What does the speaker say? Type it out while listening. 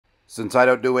Since I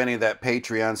don't do any of that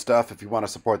Patreon stuff, if you want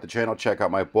to support the channel, check out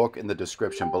my book in the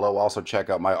description below. Also check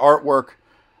out my artwork,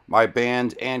 my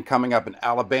band, and coming up in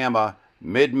Alabama,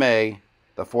 mid-May,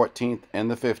 the 14th and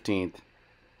the 15th,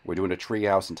 we're doing a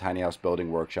treehouse and tiny house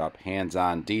building workshop.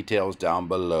 Hands-on, details down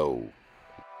below.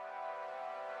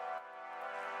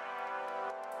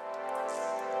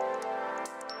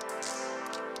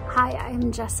 Hi,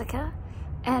 I'm Jessica,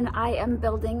 and I am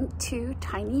building 2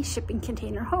 tiny shipping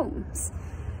container homes.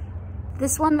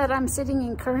 This one that I'm sitting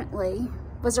in currently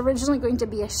was originally going to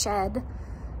be a shed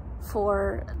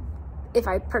for if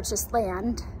I purchased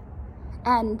land,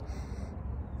 and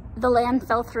the land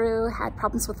fell through, had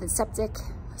problems with its septic,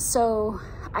 so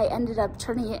I ended up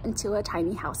turning it into a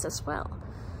tiny house as well.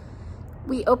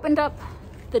 We opened up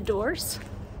the doors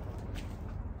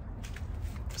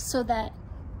so that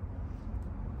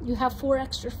you have 4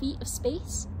 extra feet of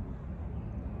space,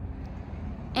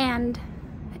 and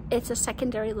it's a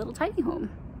secondary little tiny home.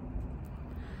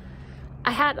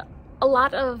 I had a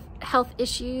lot of health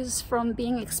issues from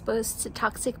being exposed to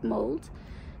toxic mold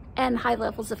and high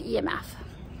levels of EMF.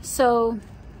 So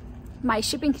my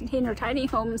shipping container tiny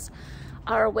homes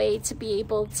are a way to be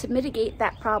able to mitigate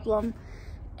that problem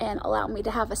and allow me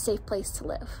to have a safe place to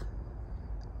live.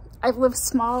 I've lived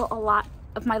small a lot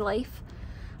of my life.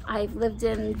 I've lived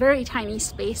in very tiny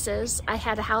spaces. I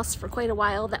had a house for quite a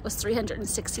while that was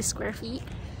 360 square feet,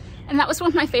 and that was one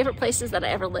of my favorite places that I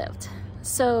ever lived.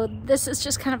 So this is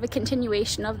just kind of a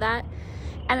continuation of that,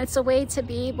 and it's a way to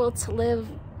be able to live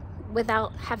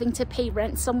without having to pay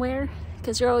rent somewhere,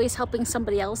 because you're always helping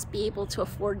somebody else be able to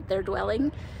afford their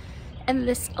dwelling, and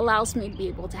this allows me to be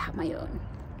able to have my own.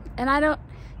 And I don't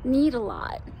need a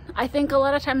lot. I think a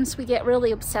lot of times we get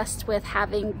really obsessed with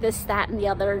having this, that, and the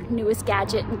other newest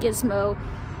gadget and gizmo,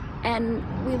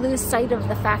 and we lose sight of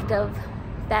the fact of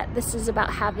that this is about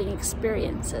having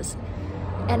experiences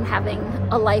and having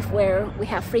a life where we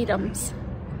have freedoms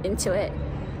into it.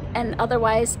 And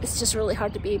otherwise, it's just really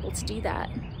hard to be able to do that.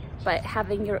 But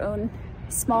having your own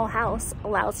small house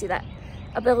allows you that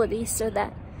ability, so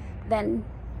that then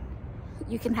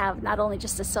you can have not only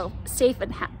just a safe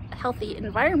and healthy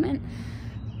environment,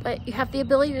 but you have the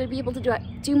ability to be able to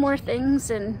do more things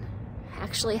and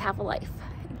actually have a life,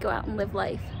 go out and live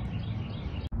life.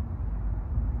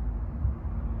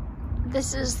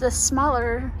 This is the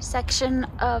smaller section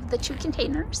of the 2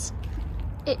 containers.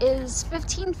 It is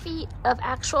 15 feet of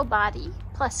actual body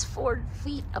plus 4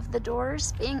 feet of the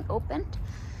doors being opened.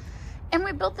 And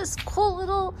we built this cool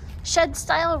little shed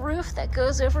style roof that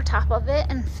goes over top of it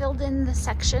and filled in the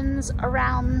sections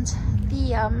around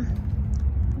the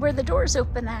where the doors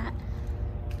open at.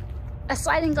 A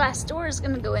sliding glass door is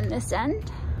going to go in this end,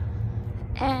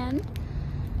 and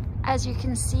as you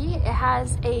can see, it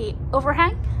has a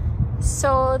overhang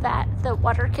so that the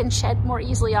water can shed more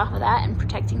easily off of that and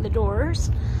protecting the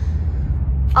doors.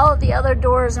 All of the other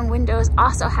doors and windows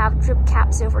also have drip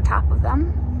caps over top of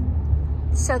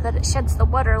them so that it sheds the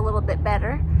water a little bit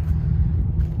better.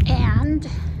 And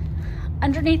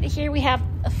underneath here we have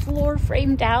a floor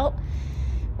framed out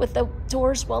with the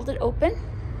doors welded open.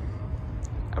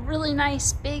 A really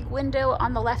nice big window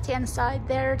on the left-hand side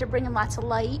there to bring in lots of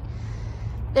light.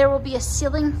 There will be a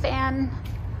ceiling fan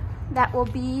that will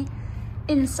be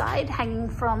inside, hanging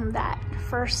from that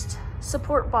first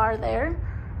support bar there.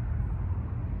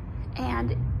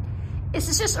 And this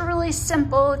is just a really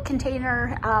simple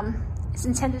container. It's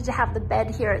intended to have the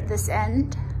bed here at this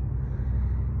end,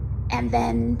 and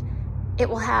then it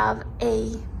will have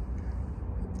a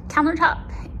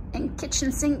countertop and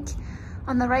kitchen sink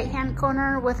on the right hand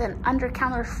corner with an under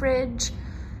counter fridge,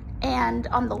 and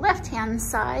on the left hand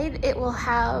side it will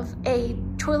have a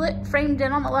toilet framed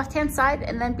in on the left hand side,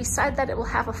 and then beside that it will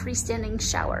have a freestanding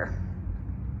shower.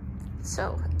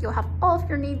 So you'll have all of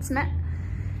your needs met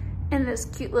in this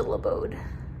cute little abode.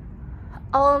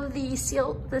 All of the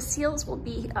seals will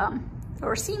be,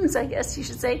 or seams I guess you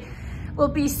should say, will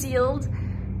be sealed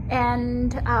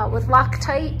and with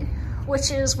Loctite,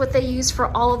 which is what they use for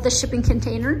all of the shipping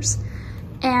containers.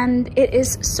 And it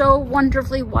is so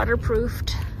wonderfully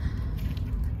waterproofed.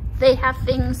 They have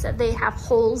things that they have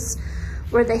holes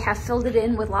where they have filled it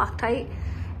in with Loctite,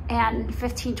 and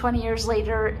 15, 20 years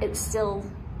later, it's still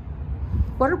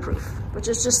waterproof, which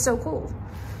is just so cool.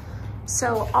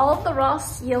 So all of the raw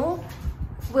steel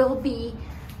will be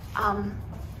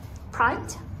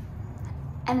primed,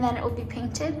 and then it will be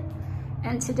painted.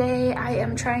 And today I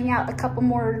am trying out a couple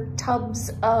more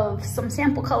tubs of some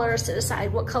sample colors to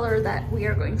decide what color that we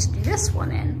are going to do this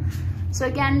one in. So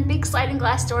again, big sliding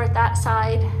glass door at that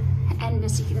side, and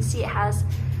as you can see, it has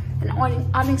an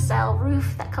awning style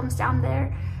roof that comes down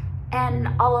there, and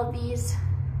all of these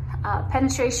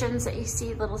penetrations that you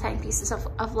see, little tiny pieces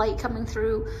of light coming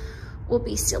through, will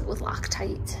be sealed with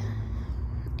Loctite.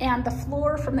 And the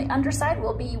floor from the underside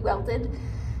will be welded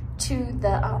to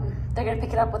the, they're gonna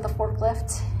pick it up with a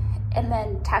forklift and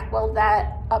then tack weld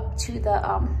that up to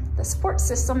the support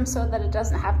system so that it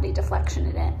doesn't have any deflection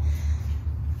in it.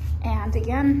 And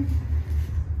again,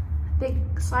 big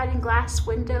sliding glass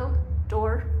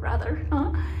door rather,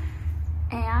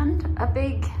 and a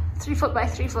big 3 foot by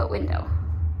 3 foot window,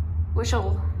 which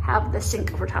will have the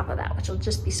sink over top of that, which will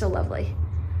just be so lovely.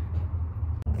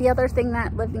 The other thing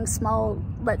that living small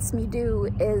lets me do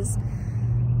is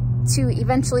to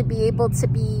eventually be able to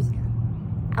be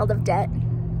out of debt,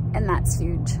 and that's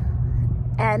huge.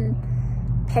 And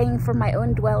paying for my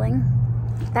own dwelling,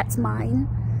 that's mine.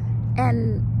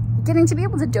 And getting to be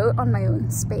able to dote on my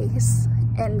own space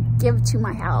and give to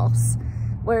my house.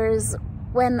 Whereas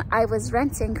when I was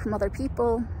renting from other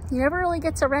people, you never really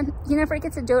get to rent, you never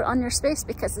get to dote on your space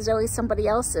because there's always somebody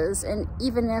else's. And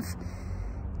even if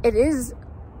it is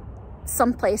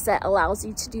someplace that allows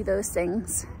you to do those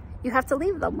things, you have to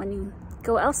leave them when you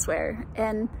go elsewhere.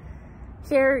 And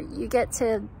here you get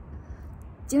to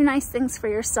do nice things for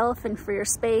yourself and for your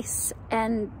space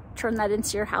and turn that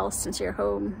into your house, into your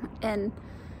home. And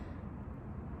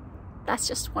that's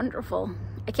just wonderful.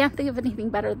 I can't think of anything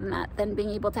better than that, than being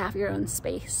able to have your own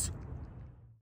space.